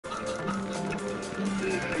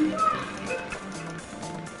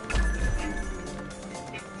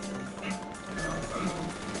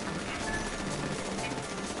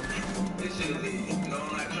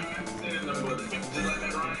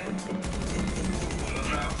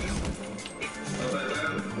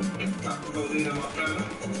Oh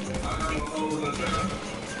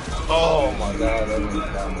my god, that was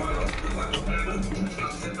dumb.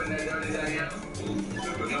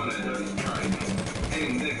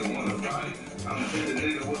 I'm the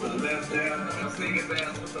nigga with the left down, I'm sneaking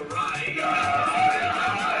ass with the right.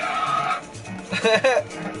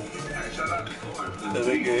 The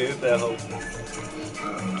nigga hit that hoe.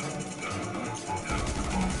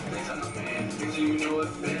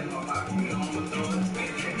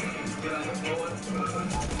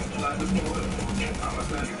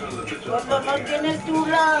 Cuando no tienes tú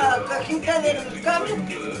la cajita del cable.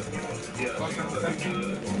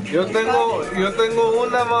 Yo tengo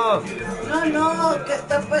una más. No, que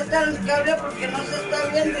está puesta el cable porque no se está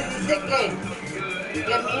viendo y dice que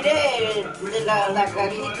mire de la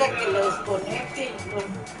cajita que lo desconecte y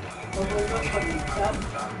lo vuelvo a conectar.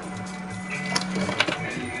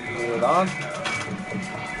 ¿Verdad?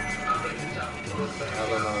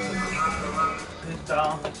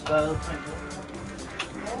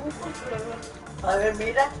 A ver,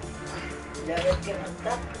 mira. Ya ves que no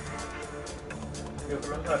está. Yo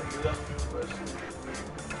creo que arriba, pues.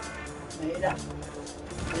 Mira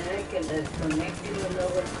que le desconecte y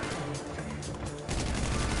luego.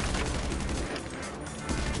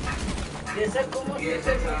 ¿Y ese cómo se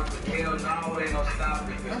hace?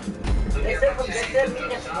 Ese porque se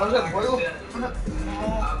mira. ¿No es el fuego?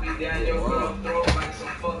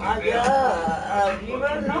 Allá arriba,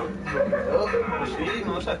 ¿no? Pues sí,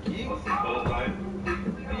 no es aquí.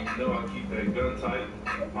 I keep that gun tight.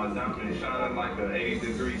 My diamond shining like an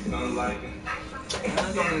 80-degree sunlight. I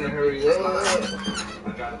don't even hurry up.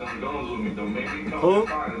 I got them guns with me. Don't make me come and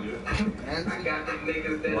find you. I got them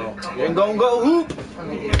niggas that come. You ain't gonna go hoop.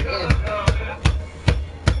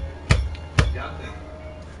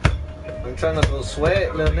 I'm trying to go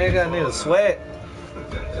sweat, little nigga. I need a sweat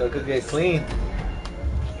so I could get clean.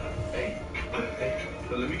 Hey,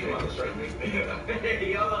 so let me come out straight, nigga.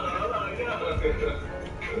 Hey, hold on,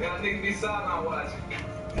 Y'all niggas be silent on watch.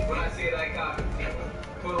 When I see it, I copy.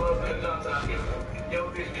 Pull up in the jump top. Yo,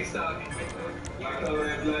 bitch, be stalking. Like color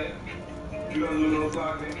and black. You don't do no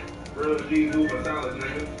talking. Real G move for solid,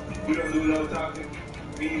 nigga. We don't do no talking.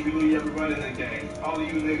 Me and Billy, everybody in the game. All of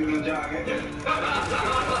you niggas are jogging.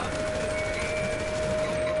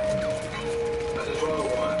 I just rolled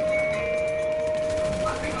one. I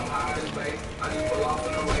think I'm high in space. I just pull off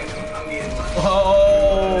in the race. I'm getting money. Oh!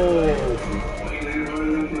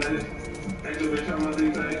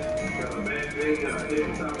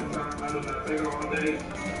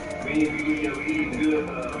 Me and you, we eating good.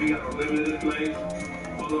 We got a limited place.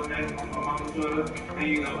 Pull up at my mama's sweater. And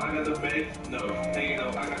you know, I got the bed. No. And you know,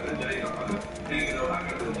 I got the J on. And you know, I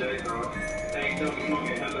got the J on. And you know, we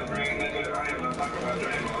smoking hella green, nigga. I am not talking about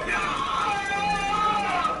Draymond.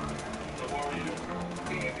 So what were you?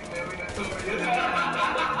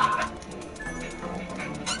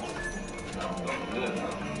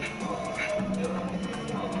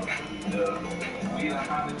 We the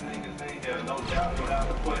hottest niggas in here, no doubt, without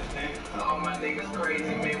a question. All my niggas crazy,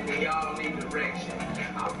 man, we all need direction.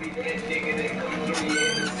 I'll be that nigga that come through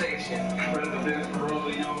the intersection. President's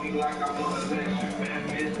rolling on me like I'm on election. Bad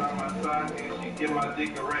bitch by my side, and she give my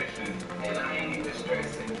dick erection. And I ain't even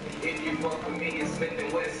stressing. If you fuck with me, it's Smith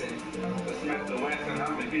 & Wesson. Smith & Wesson,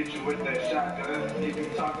 I'ma hit you with that shotgun. If you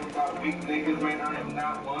talking about weak niggas, man, I am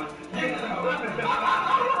not one.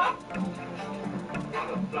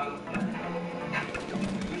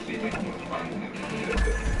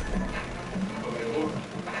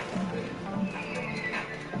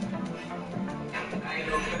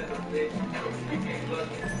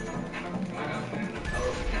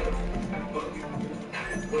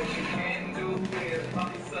 What you can do is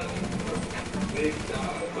pop something big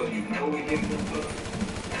dog, so you know we get the fuck.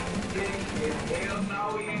 Hell no,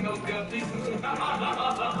 we ain't no guppy.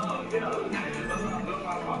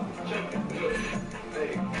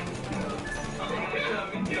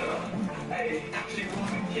 Hey, she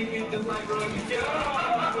wanna kick it just like Rugby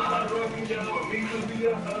Joe. Rugby Joe, me to be a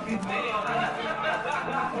hubby.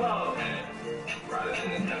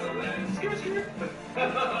 Riding in the Netherlands. Oh,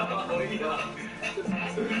 yeah.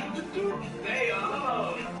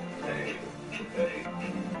 Damn. Hey.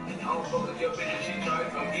 I don't fuck with your bitch if she try to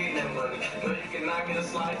come get that money. No, you cannot get a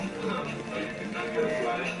slice. No, you cannot get a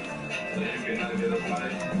slice. No, you cannot get a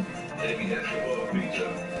slice. Baby, that's the world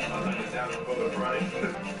feature. $100 for the price.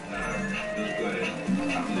 Nah, just playing.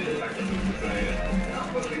 I'm lit like a super fan. I'm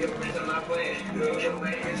fuck with your bitch, I'm not playing. Your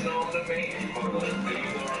man is on the man. Hold on, do you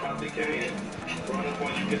know about the can? Run up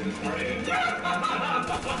when you get the spraying.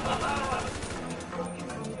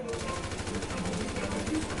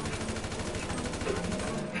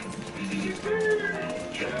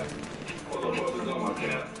 Trap. buttons on my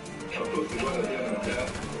cap. I put some wetter than a cap.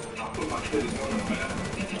 I put my titties on the map.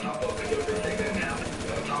 I fuck with your bitch, take that now.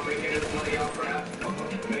 I'm making this money off rap.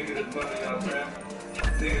 Making this money off rap.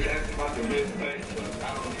 Niggas asking about the wrist pay, but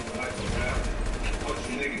I don't even like the rap. Punch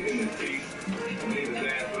a nigga in the teeth. A nigga's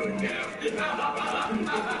ass with a gap.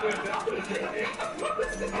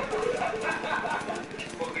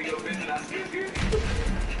 Fucking your bitch and I skip you.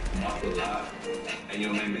 Off alive. And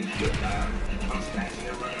your name is Shit Live. I'm snatching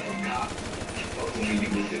and running from cops. Fuck with me, you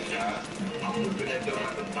will get shot. I'm whipping that dough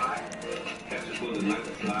like a pie. Catch a bullet like a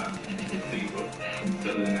fly. Fever.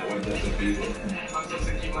 Selling that white Justin Bieber. I'm so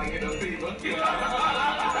sick you might get a fever. Yeah.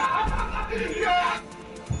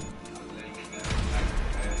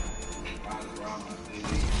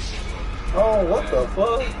 Oh, what the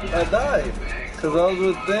fuck? I died. Cause I was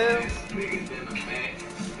with them.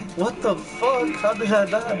 What the fuck? How did I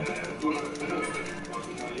die?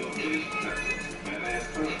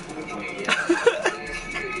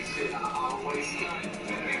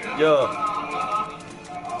 Yo.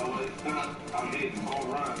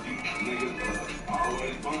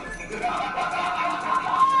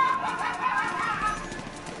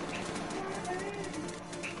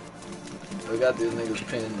 We got these niggas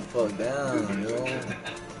pinning the fuck down, yo.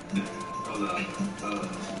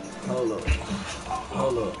 Hold up.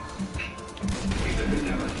 Hold up.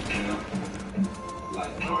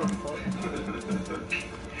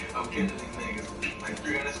 I'm killing these niggas. Like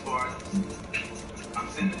 300 Spartans. I'm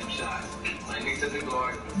sending them shots. My niggas at the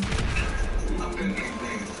guard. I'm killing these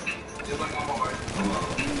niggas. Just like I'm hard.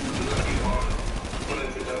 Just like you hard. Put that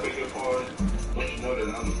bitch up in your pard. Don't you know that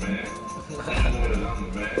I'm the man? Don't you know that I'm the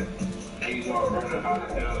man? And you know I'm burning hot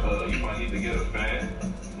as hell. You might need to get a fan.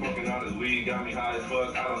 Smoking all this weed got me high as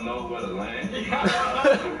fuck. I don't know where to land. You gonna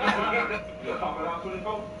pop it out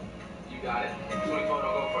 24? You got it. 24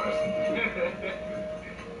 don't go first.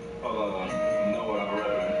 Hold on. You know what I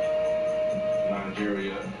read?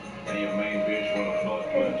 Nigeria. And your main bitch wanna fuck,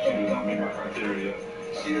 but she does not meet my criteria.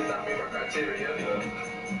 She does not meet my criteria. Yeah.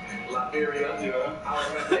 Liberia. Yeah. I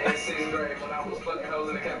remember in 6th grade when I was fucking hoes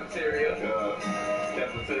in the cafeteria. Yeah.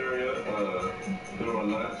 Cafeteria.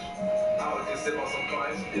 During lunch. I would just sip on some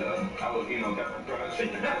crunch. Yeah. I would eat on Captain Crunch.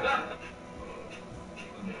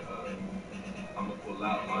 I'ma pull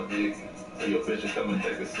out my dick. So your bitch is come and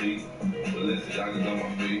take a seat. But listen, y'all can on my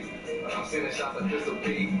feet. I'm sending shots like Pistol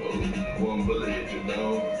Pete. One bullet hit your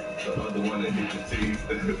nose. The other one that hit your teeth.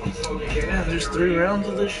 I'm smoking gas. Yeah, there's 3 rounds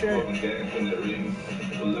of this shit. Smoking gas in the ring.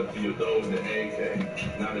 Pull up to your door with the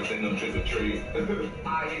AK. Now this ain't no trick or treat.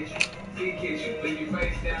 I hit you. Dick hit you. Leave your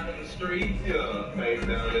face down in the street. Yeah, face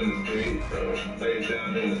down in the street. Face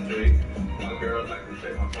down in the street. My girls like to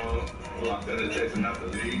check my phone. So I send a text and not to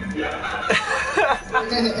leave. Yeah.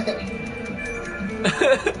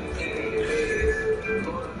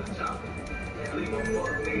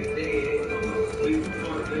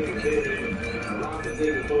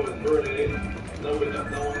 No, bitch, I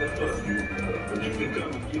don't wanna fuck you. But you can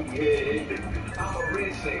come and give me head. I'm a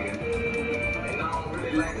rich nigga. And I don't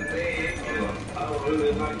really like the bed. I don't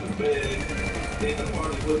really like the bed. In the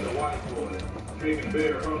party with the white boy. Drinking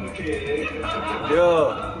beer from the kid. Yo.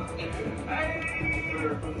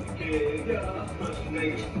 Beer from the kid. Punch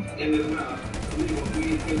niggas in his mouth. Leave him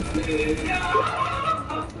weed in the head.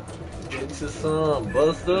 Get you some,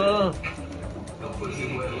 Buster. No pussy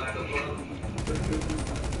wet like a bug.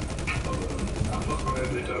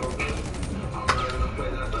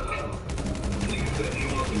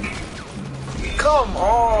 Come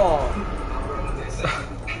on.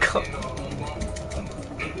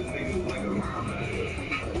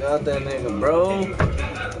 I got that nigga, bro.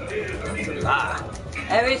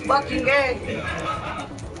 Every fucking game.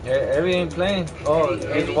 Every ain't playing. Oh,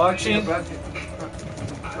 he's watching.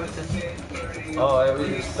 Oh,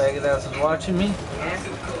 every faggot ass is watching me.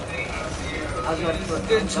 I was going to put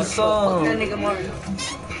Get you some. that nigga more.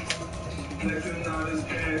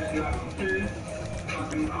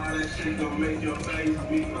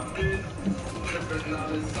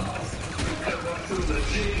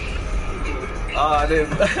 Oh, I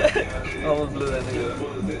didn't. I almost blew that nigga.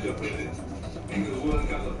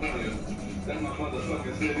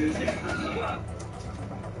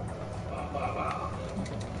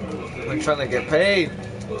 I'm trying to get paid.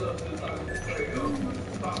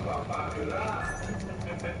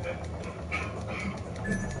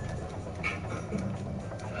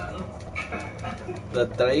 The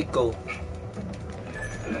Draco.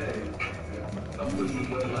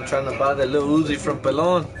 I'm trying to buy the little Uzi from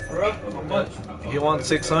Pelon. How much? He wants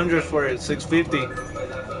 600 for it, 650.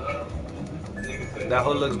 That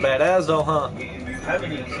hoe looks badass though, huh? I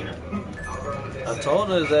haven't even seen it. I told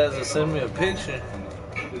her that to send me a picture.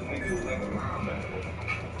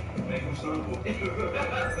 I'm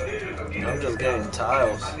just getting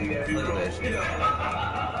tiles. Look at that shit.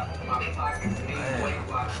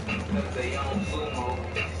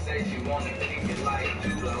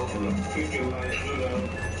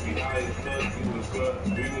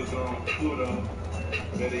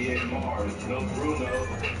 Better yet, Mars, no Bruno.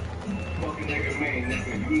 Fucking nigga, man,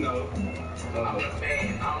 nigga, you know. I'm the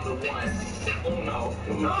man, I'm the one. Uno.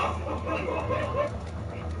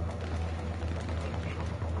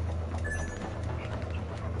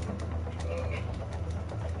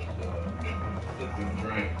 It's the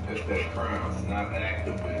drink, it's that crown, not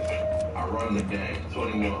activist. I run the game,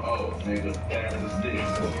 21-0, nigga, pass the stick.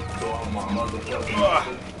 So all my motherfucking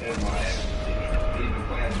shit and my ass. Even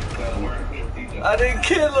plans to sell work. I didn't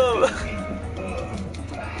kill him.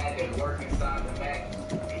 I had to work inside the Mac.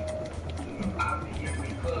 I be in the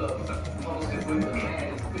clubs, posted with the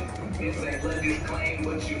maddest bitch. This ain't luggage claim,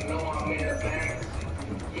 but you know I'm in the bag.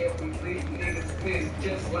 Yeah, we leave niggas pissed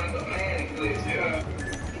just like a man glitch. Yeah.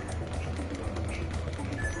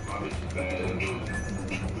 My bitch is bad as Gucci.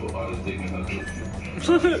 Put all this dick in her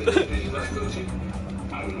Gucci.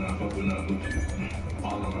 I do not fuck with no Gucci.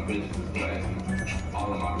 All of my bitches is classy. All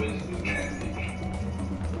of my bitches is nasty.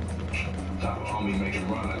 Chopper on me, make it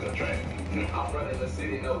run like a track. I'm running the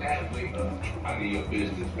city, no athlete. I need your bitch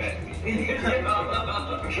to back me.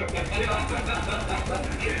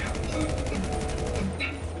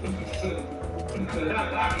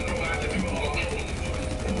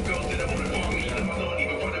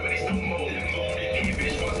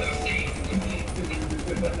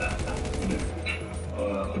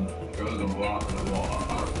 Girls gonna walk on the wall.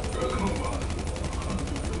 Girls gonna walk.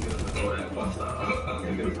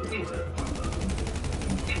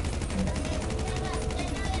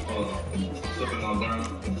 Sipping on brown.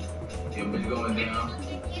 Your bitch going down.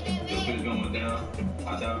 Your bitch going down. I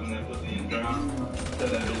dive in that pussy and drown. Tell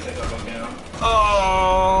that bitch take off her gown.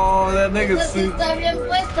 Oh, that nigga Esa sí sneaked. está bien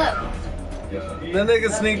puesta. That nigga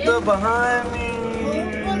sneaked up behind me.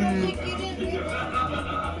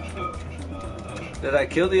 Did I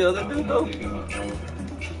kill the other dude though?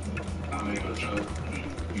 I make her choke.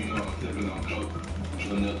 You know I'm sipping on coke.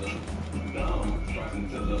 Vanilla. No, fucking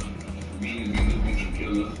tiller. Me and me look be some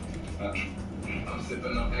killers. I'm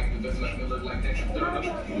sipping on activists, make me look like extra thriller.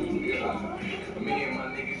 Yeah. Me and my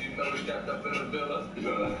niggas, you know, strapped up in the villa.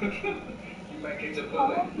 You might get your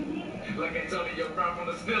bullet. Like Antonio Brown from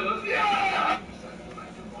the Steelers. Yeah!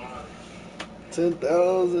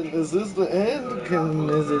 10,000. Is this the end?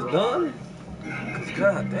 Is it done?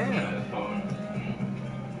 God damn.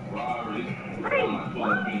 Robbery. I might pull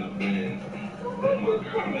up in the Benz. My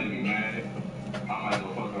girl make me mad. I might go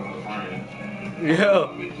fuck on her friend. Yeah. All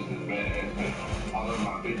my bitches is bad. All of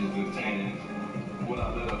my bitches is tan. When I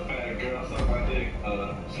let a fat girl suck my dick,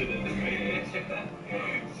 shit in the pants.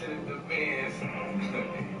 Shit in the pants.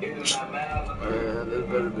 It do not matter. Man, this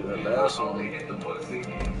better be the last Only one. hit the pussy.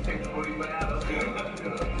 Take the booty matter. Hit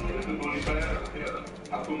the booty matter.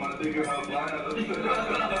 I put my dick in her bladder.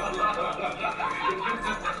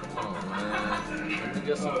 Oh man. Let me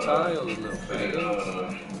get some tiles, little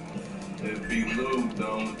faggots. If B-Lou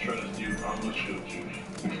don't trust you, I'ma shoot you.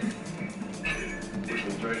 It's a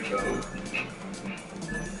Draco.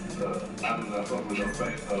 I do not fuck with no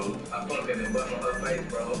fake hoes. I fuck it and bust on her face,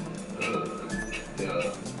 bro.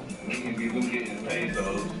 Yeah. Me and B-Lou getting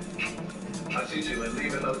pesos. I shoot you and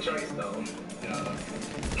leaving no trace, though. Yeah.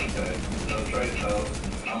 Okay. No trace, though.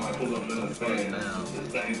 I might pull up in the fan. The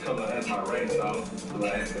same color as my race, though.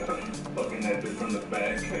 Black. Fucking that bitch from the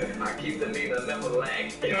back. I keep the Nina, never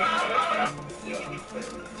lag. Yeah.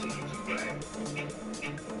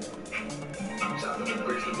 I'm chopping the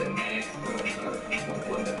bricks with the axe.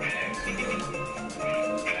 With the axe.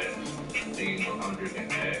 Being 100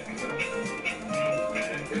 and axe.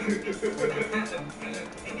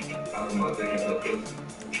 I'm about to take it up.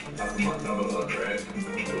 I'm about to double up track.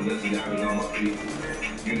 So listen, y'all be on my feet.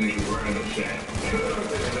 You niggas wearing no shack.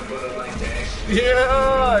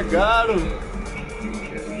 Yeah, I got him. You might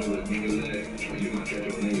catch a bullet in your leg, or you might catch a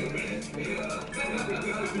nigga back.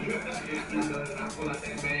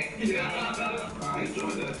 I enjoy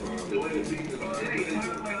that song. The way the beat is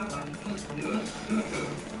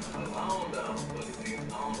alone though, but the beat is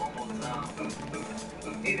on one more time.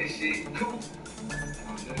 In this shit, cool.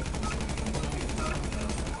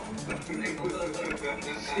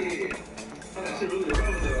 Shit. That shit really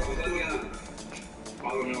relevant though.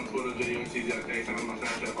 Follow me on Twitter, JMTJ, send me my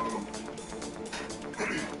Snapchat follow.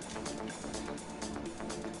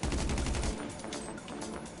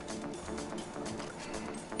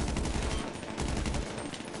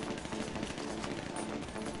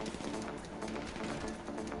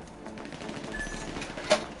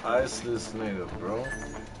 ice this nigga, bro.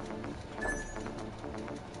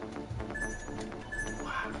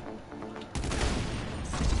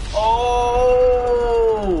 Oh!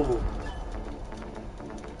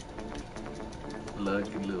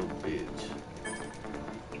 Lucky little bitch.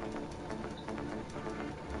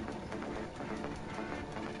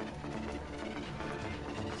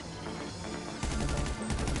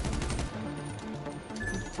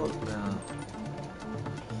 Fuck now.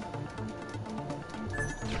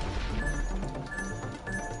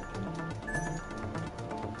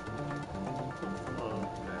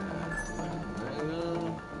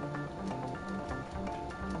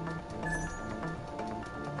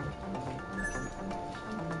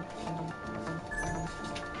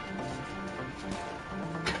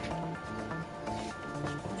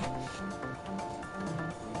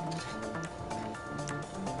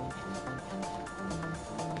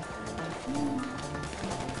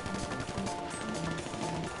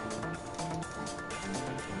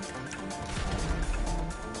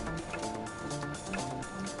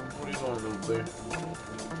 What are you gonna do, babe?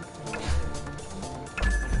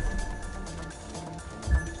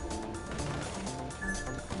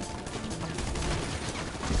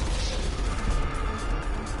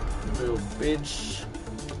 Little bitch.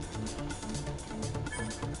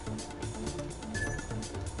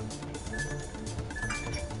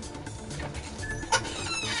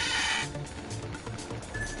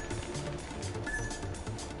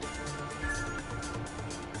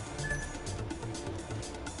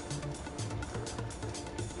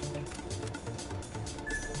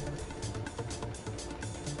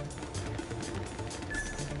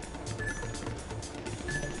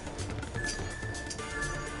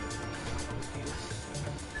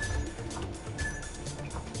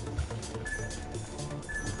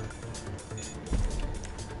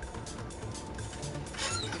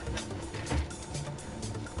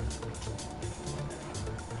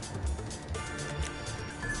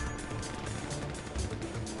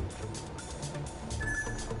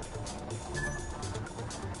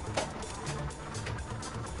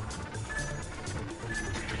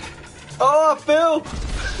 Oh, I fell.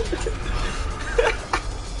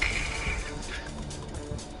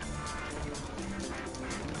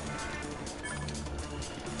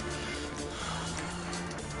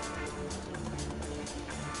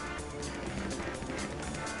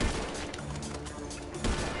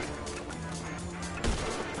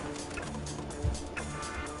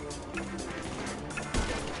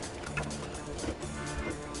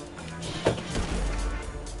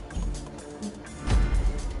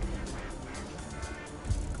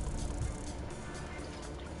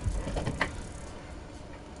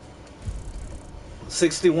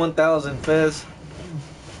 $61,000, Fez.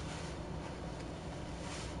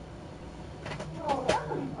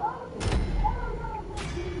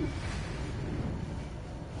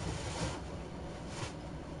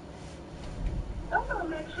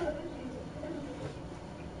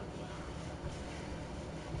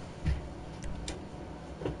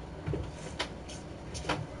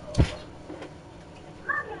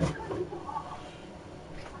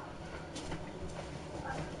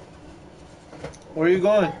 Where are you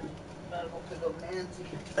going?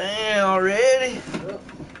 Damn, already?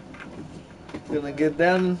 Gonna get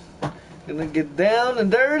down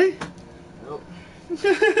and dirty? Nope.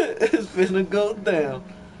 It's finna go down.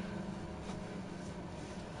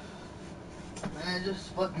 Man, just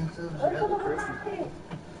fucking says you have a curfew.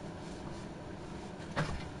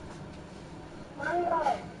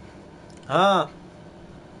 Huh?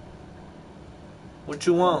 What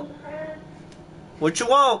you want? What you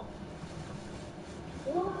want?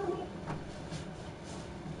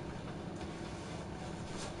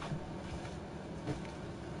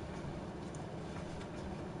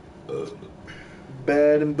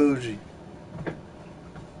 Bad and bougie.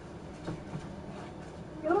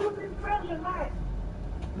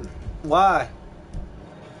 Why?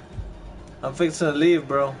 I'm fixing to leave,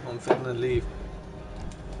 bro. I'm fixing to leave.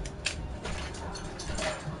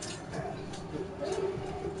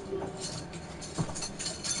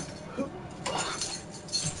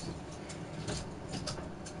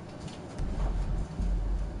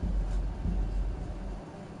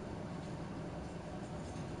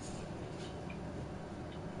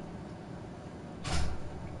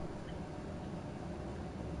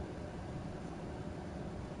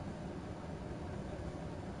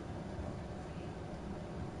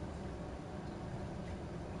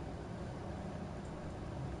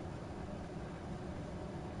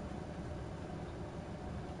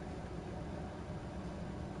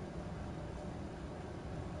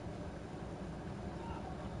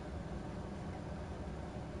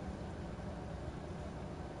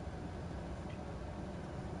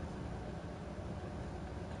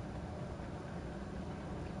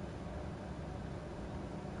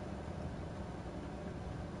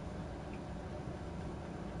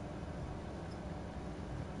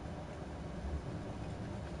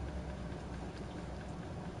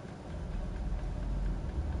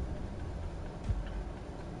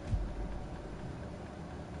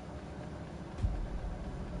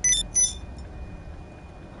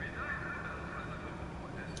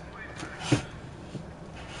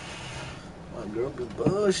 Don't be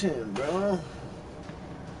bullshitting, bro.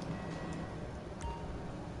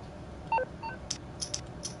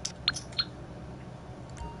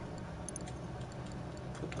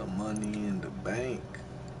 Put the money in the bank.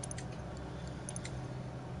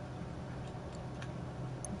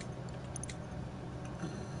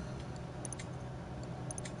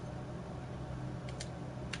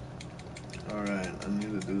 Alright, I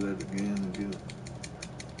need to do that again and get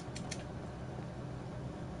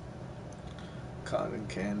cotton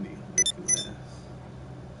candy. Looking at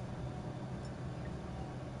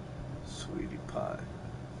sweetie pie.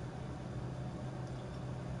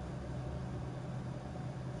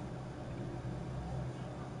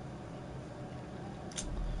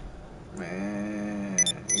 Man,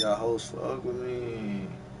 y'all hoes fuck with me.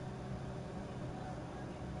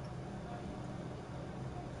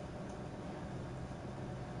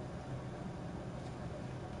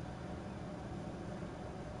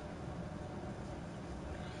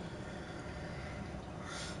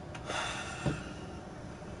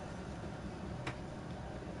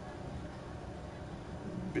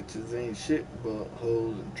 Bitches ain't shit but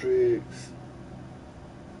hoes and tricks.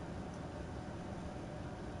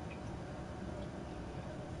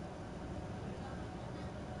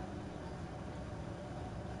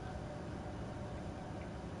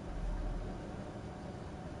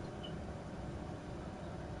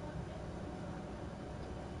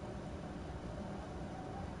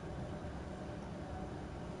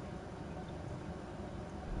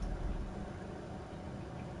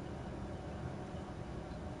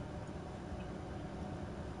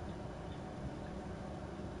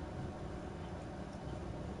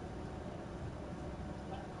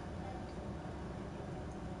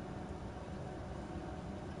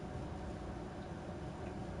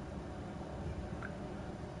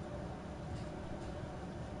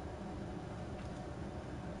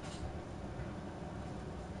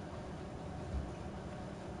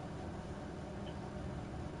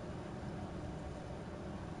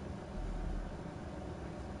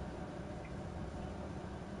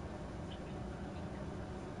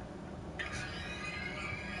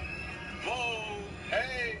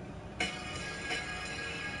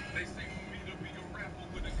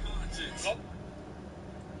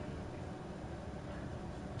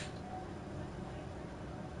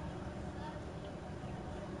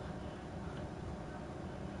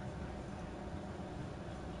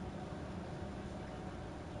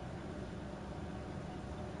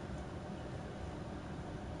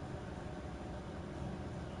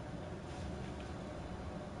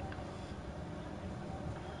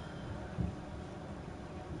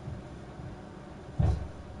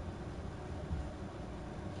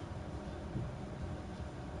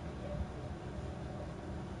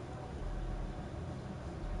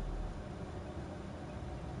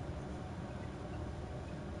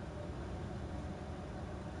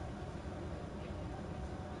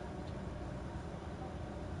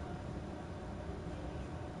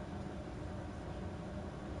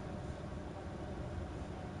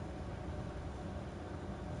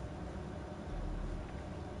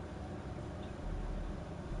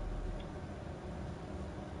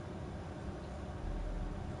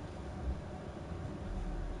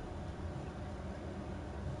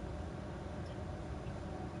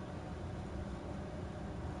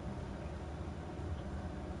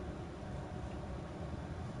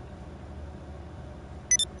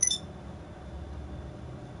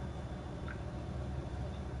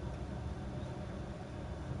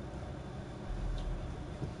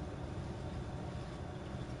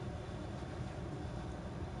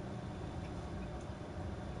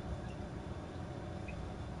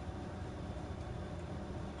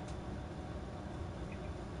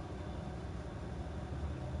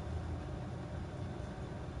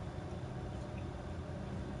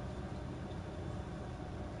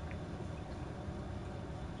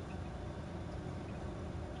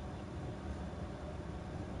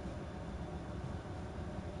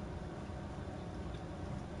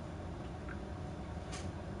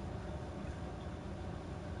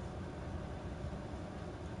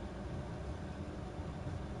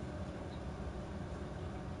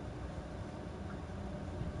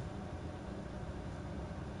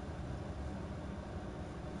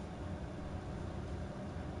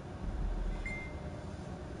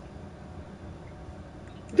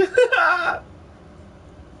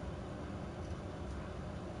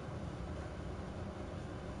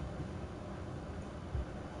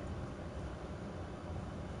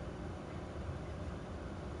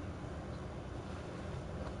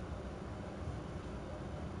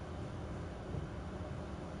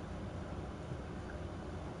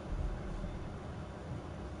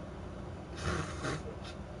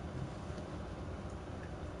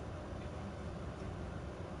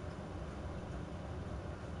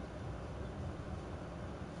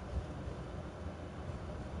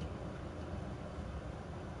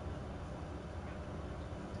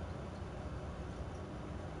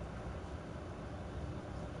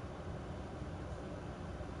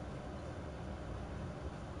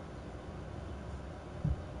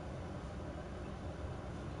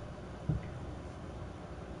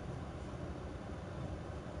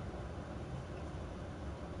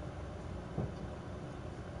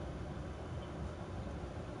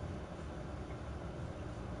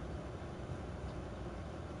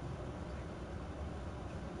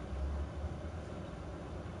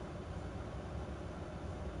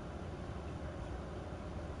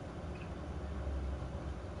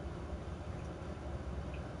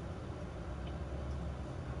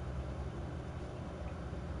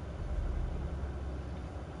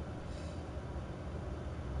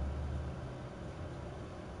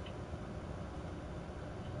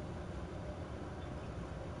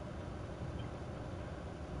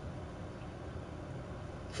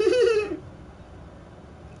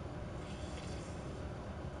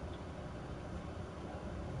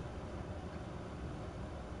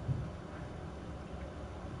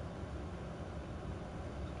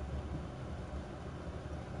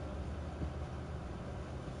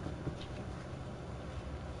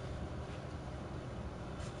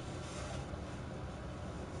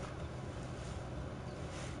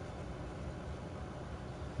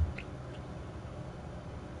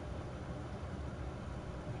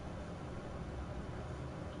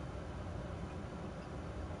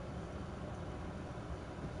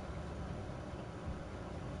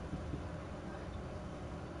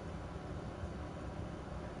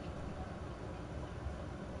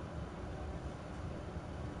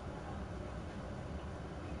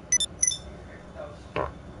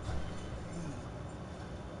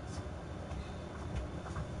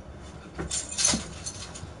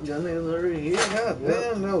 Y'all niggas already here? God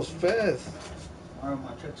damn, that was fast. Or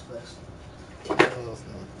my truck's fast. No, it's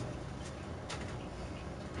not.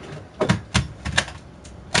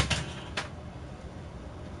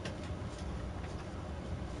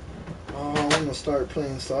 Oh, I want to start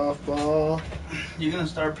playing softball. You're gonna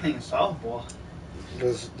start playing softball?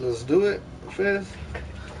 Let's do it, fast.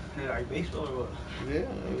 Like baseball or what? Yeah,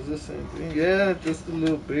 it was the same thing. Yeah, just a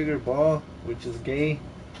little bigger ball, which is gay.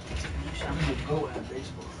 I'm gonna go at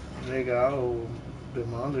baseball. Nigga, I'll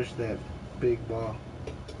demolish that big ball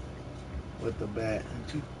with the bat.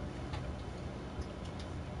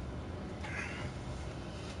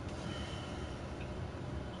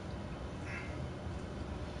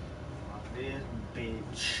 This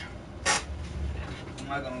bitch. I'm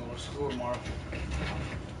not gonna go to school tomorrow.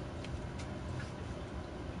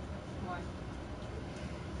 Why?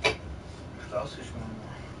 Class is going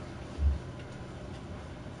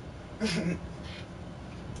on.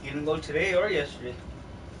 You didn't go today or yesterday.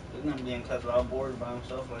 He's gonna be in class all bored by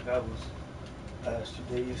himself like I was last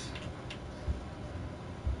 2 days.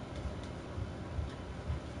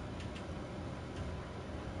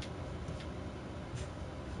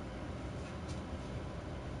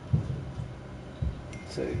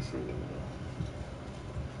 Sexy.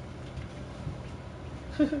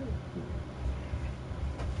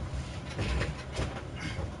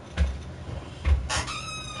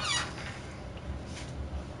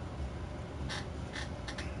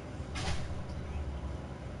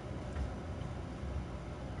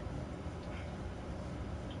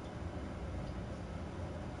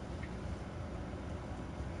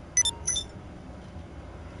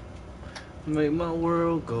 Make my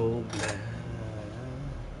world go black.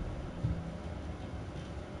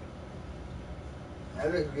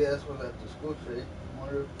 Alex, guess was at the school today.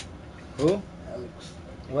 Wonder Who? Alex.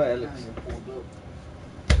 What Alex? Kinda pulled up.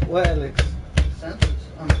 What Alex? Census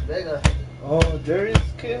on Vega. Oh, Jerry's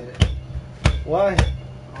kid? Why?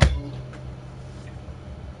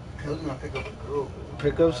 He was gonna pick up a girl.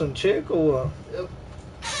 Pick up some chick or what? Yep.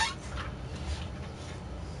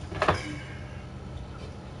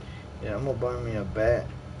 Yeah, I'm gonna buy me a bat.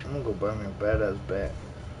 I'm gonna go buy me a badass bat.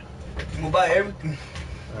 I'm gonna buy everything.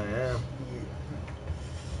 I am.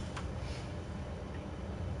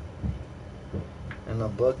 And a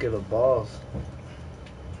bucket of balls.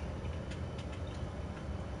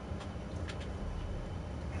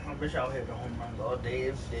 I wish I would hit the home runs all day,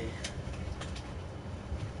 every day.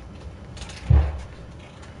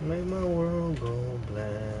 Make my world go black.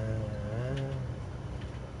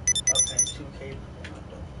 I'm paying 2K.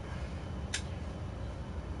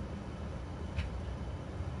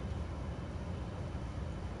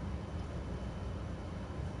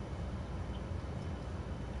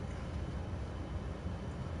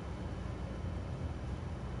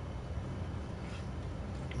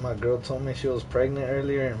 My girl told me she was pregnant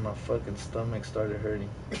earlier and my fucking stomach started hurting.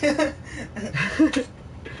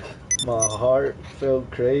 My heart felt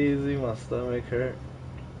crazy, my stomach hurt.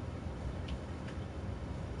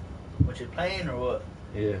 What, you playing or what?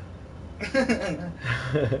 Yeah.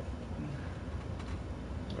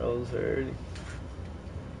 I was hurting.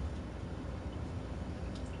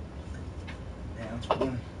 Damn, it's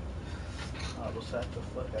funny. I was sad the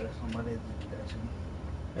fuck out of somebody that did that to me.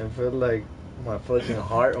 It felt like my fucking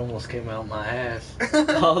heart almost came out my ass.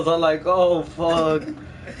 I was all like, oh fuck.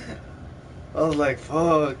 I was like,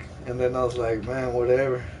 fuck. And then I was like, man,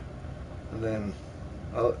 whatever. And then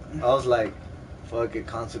I was like, fuck it,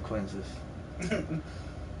 consequences.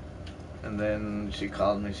 And then she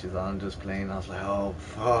called me, she's on just playing. I was like, oh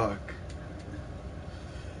fuck.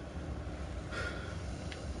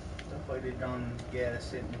 The fuck they done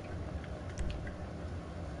gas hit me.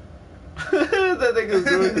 That nigga's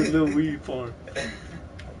doing his little weed porn.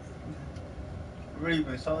 Really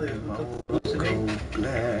been solid.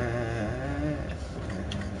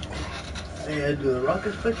 Hey, I do the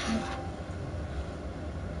rocket section.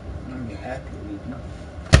 I'm an athlete, no.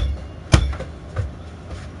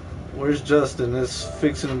 Where's Justin? It's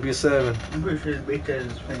fixing to be 7. I'm pretty sure this big dad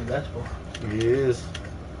is playing basketball. He is.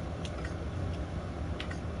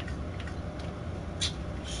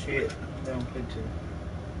 Shit, they don't play too.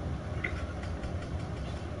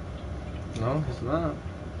 No, he's not.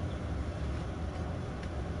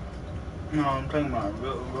 No, I'm talking about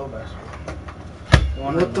real basketball.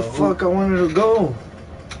 What the fuck? I wanted to go.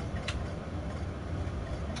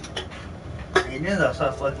 He is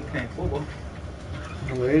outside fucking playing football.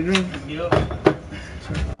 Adrian? Yup.